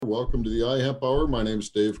Welcome to the Ihemp Hour. My name is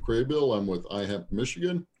Dave Craybill. I'm with Ihemp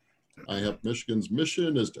Michigan. Ihemp Michigan's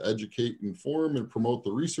mission is to educate, inform, and promote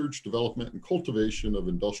the research, development, and cultivation of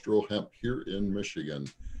industrial hemp here in Michigan.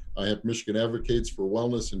 Ihemp Michigan advocates for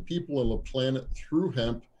wellness in people and the planet through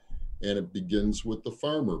hemp, and it begins with the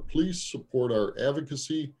farmer. Please support our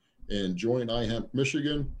advocacy and join Ihemp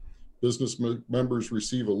Michigan. Business members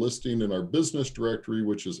receive a listing in our business directory,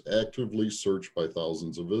 which is actively searched by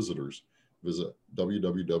thousands of visitors. Visit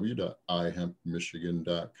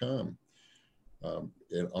www.ihempmichigan.com. And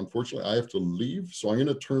unfortunately, I have to leave, so I'm going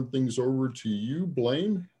to turn things over to you,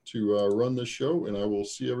 Blaine, to run the show, and I will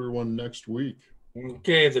see everyone next week.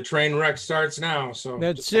 Okay, the train wreck starts now. So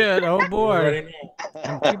that's it. Oh boy,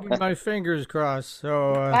 I'm keeping my fingers crossed.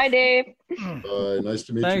 So bye, Dave. Nice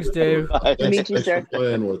to meet Thanks, you. Dave. Thanks for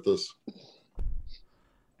playing with us.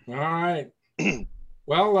 All right.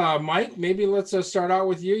 Well, Mike, maybe let's start out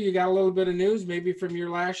with you. You got a little bit of news, maybe from your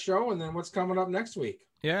last show, and then what's coming up next week.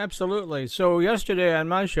 Yeah, absolutely. So yesterday on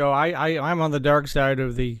my show, I'm on the dark side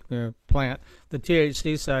of the plant, the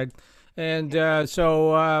THC side. And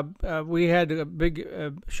so we had a big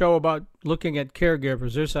show about looking at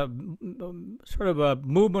caregivers. There's a sort of a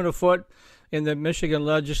movement afoot in the Michigan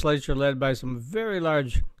legislature led by some very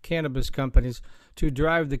large cannabis companies to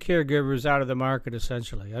drive the caregivers out of the market,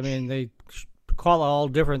 essentially. I mean, they call it all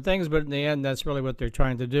different things, but in the end, that's really what they're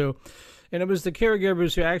trying to do. And it was the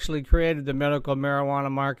caregivers who actually created the medical marijuana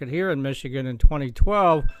market here in Michigan in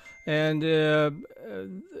 2012. And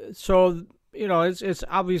so... you know, it's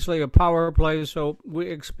obviously a power play, so we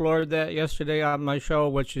explored that yesterday on my show,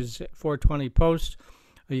 which is 420 Post.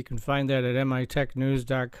 You can find that at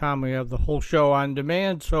mitechnews.com. We have the whole show on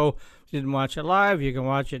demand, so if you didn't watch it live, you can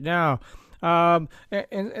watch it now. And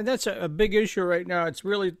that's a big issue right now. It's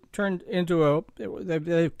really turned into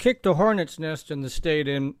they've kicked a hornet's nest in the state,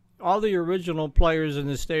 and all the original players in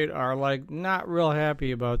the state are, like, not real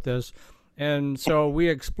happy about this. And so we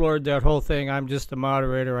explored that whole thing. I'm just the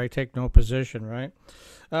moderator. I take no position, right?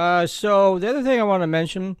 So the other thing I want to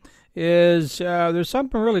mention is there's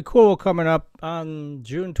something really cool coming up on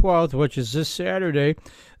June 12th, which is this Saturday.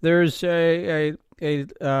 There's a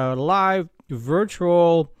live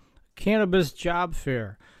virtual cannabis job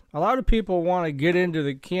fair. A lot of people want to get into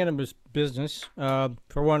the cannabis business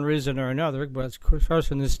for one reason or another, but of course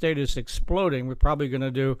in the state it's exploding. We're probably going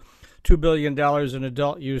to do $2 billion in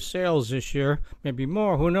adult use sales this year, maybe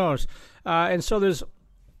more, who knows. And so there's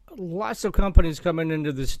lots of companies coming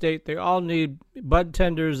into the state. They all need bud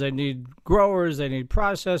tenders, they need growers, they need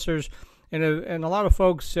processors, and a lot of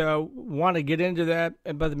folks want to get into that,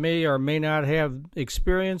 but may or may not have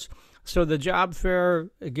experience. So the job fair,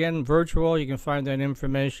 again, virtual, you can find that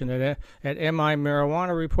information at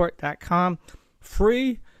mimarijuanareport.com.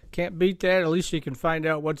 Free, can't beat that. At least you can find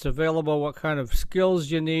out what's available, what kind of skills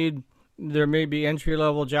you need. There may be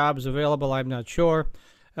entry-level jobs available, I'm not sure.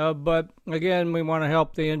 But again, we want to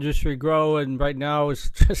help the industry grow, and right now it's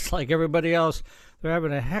just like everybody else. They're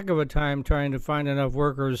having a heck of a time trying to find enough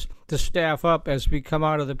workers to staff up as we come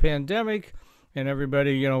out of the pandemic. And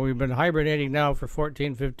everybody, you know, we've been hibernating now for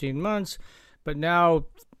 14, 15 months, but now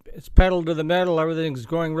it's pedal to the metal. Everything's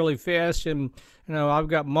going really fast, and you know, I've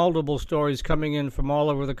got multiple stories coming in from all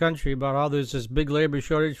over the country about how there's this big labor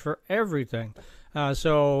shortage for everything.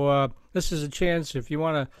 So this is a chance if you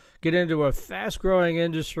want to get into a fast-growing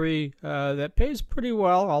industry that pays pretty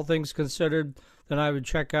well, all things considered, then I would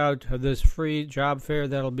check out this free job fair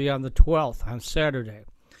that'll be on the 12th on Saturday.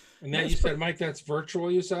 And then you said, Mike, that's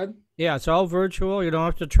virtual, you said? Yeah, it's all virtual. You don't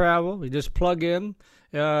have to travel. You just plug in.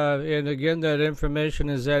 And again, that information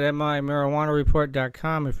is at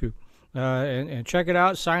mimarijuanareport.com. If you and check it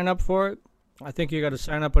out, sign up for it. I think you got to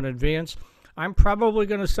sign up in advance. I'm probably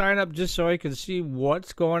going to sign up just so I can see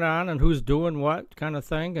what's going on and who's doing what kind of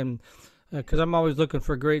thing. And because I'm always looking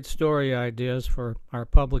for great story ideas for our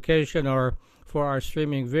publication or for our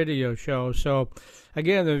streaming video show. So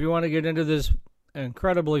again, if you want to get into this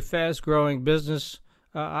incredibly fast-growing business,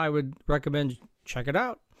 I would recommend check it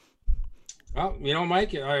out. Well, you know,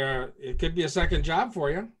 Mike, it could be a second job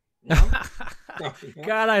for you. You know?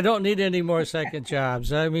 God, I don't need any more second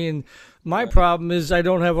jobs. I mean, my problem is I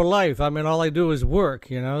don't have a life. I mean, all I do is work,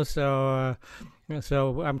 you know, so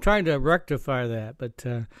I'm trying to rectify that. But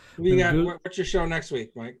what's your show next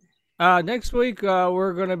week, Mike? Next week,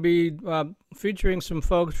 we're going to be featuring some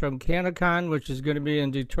folks from CannaCon, which is going to be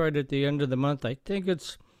in Detroit at the end of the month. I think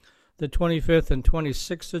it's the 25th and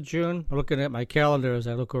 26th of June. I'm looking at my calendar as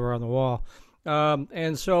I look over on the wall.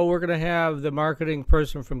 And so we're going to have the marketing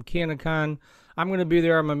person from CannaCon. I'm going to be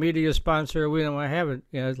there. I'm a media sponsor. I haven't,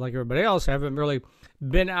 like everybody else, I haven't really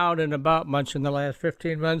been out and about much in the last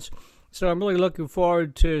 15 months. So I'm really looking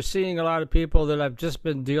forward to seeing a lot of people that I've just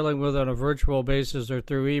been dealing with on a virtual basis or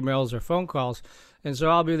through emails or phone calls. And so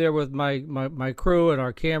I'll be there with my crew and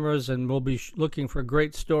our cameras, and we'll be looking for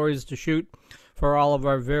great stories to shoot for all of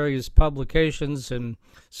our various publications. And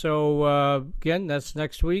so, again, that's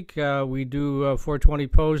next week. We do 420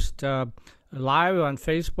 Post live on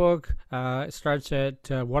Facebook. It starts at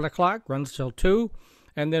 1 o'clock, runs till 2.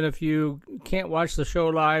 And then if you can't watch the show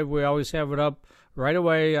live, we always have it up right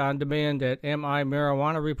away on demand at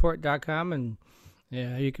mimarijuanareport.com, and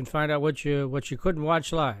yeah, you can find out what you couldn't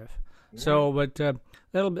watch live. Yeah. So, but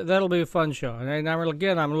that'll be a fun show, and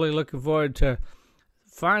I'm really looking forward to.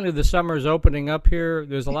 Finally, the summer's opening up here.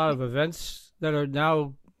 There's a lot of events that are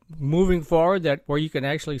now moving forward where you can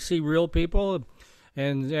actually see real people,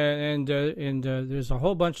 and there's a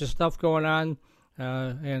whole bunch of stuff going on.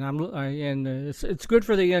 And it's good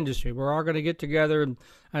for the industry. We're all going to get together, and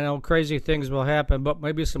I know crazy things will happen, but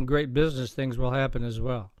maybe some great business things will happen as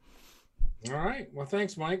well. All right. Well,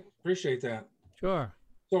 thanks, Mike. Appreciate that. Sure.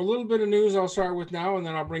 So a little bit of news I'll start with now, and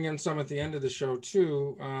then I'll bring in some at the end of the show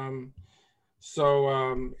too. Hemp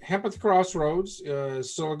at the Crossroads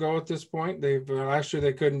is still a go at this point. Last year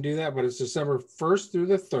they couldn't do that, but it's December 1st through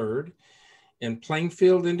the 3rd in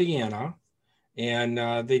Plainfield, Indiana. And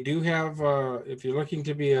they do have, if you're looking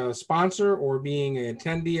to be a sponsor or being an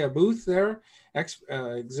attendee, a booth there,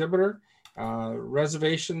 exhibitor,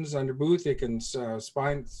 reservations under booth, you can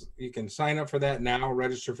sign up for that now,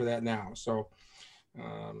 register for that now. So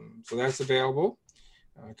that's available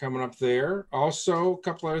coming up there. Also, a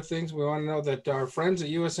couple other things. We want to know that our friends at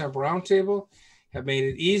US Hemp Roundtable have made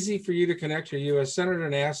it easy for you to connect to your U.S. Senator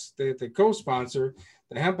and ask that they co-sponsor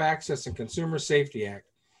the Hemp Access and Consumer Safety Act,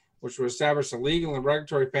 which will establish a legal and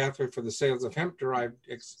regulatory pathway for the sales of hemp-derived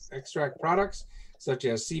extract products, such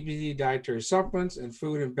as CBD dietary supplements and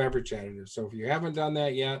food and beverage additives. So if you haven't done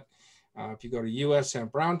that yet, if you go to US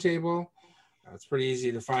Hemp Roundtable, it's pretty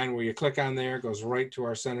easy to find where you click on there. It goes right to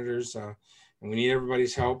our senators. And we need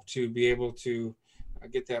everybody's help to be able to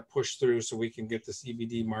get that pushed through so we can get the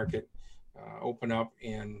CBD market open up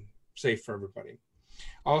and safe for everybody.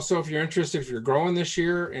 Also, if you're interested, if you're growing this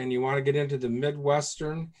year and you want to get into the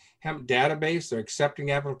Midwestern Hemp Database, they're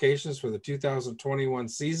accepting applications for the 2021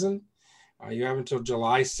 season. You have until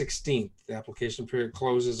July 16th. The application period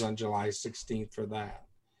closes on July 16th for that.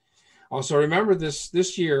 Also, remember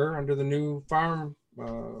this year under the new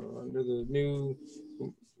under the new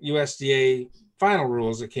USDA final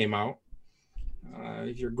rules that came out.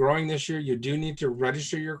 If you're growing this year, you do need to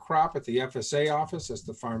register your crop at the FSA office. That's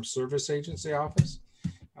the Farm Service Agency office.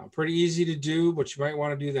 Pretty easy to do, but you might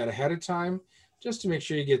want to do that ahead of time just to make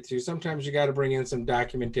sure you get through. Sometimes you got to bring in some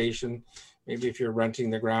documentation. Maybe if you're renting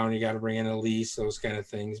the ground, you got to bring in a lease, those kind of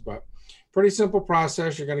things. But pretty simple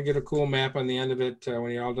process. You're going to get a cool map on the end of it when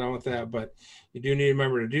you're all done with that. But you do need to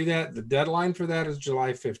remember to do that. The deadline for that is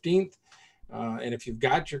July 15th. And if you've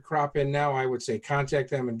got your crop in now, I would say contact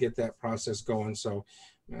them and get that process going. So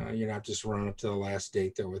you're not just running up to the last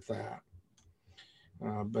date there with that.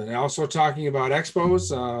 But also talking about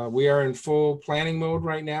expos, we are in full planning mode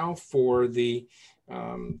right now for the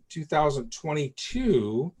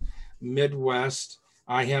 2022 Midwest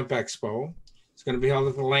Ihemp Expo. It's going to be held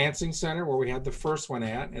at the Lansing Center where we had the first one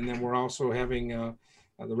at. And then we're also having the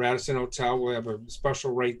Radisson Hotel. We'll have a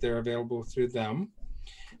special rate there available through them.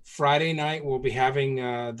 Friday night, we'll be having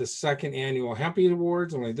the second annual Hempy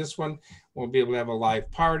Awards. Only this one, we'll be able to have a live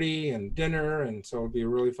party and dinner. And so it'll be a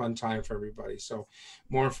really fun time for everybody. So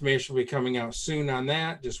more information will be coming out soon on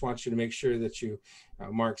that. Just want you to make sure that you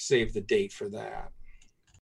save the date for that.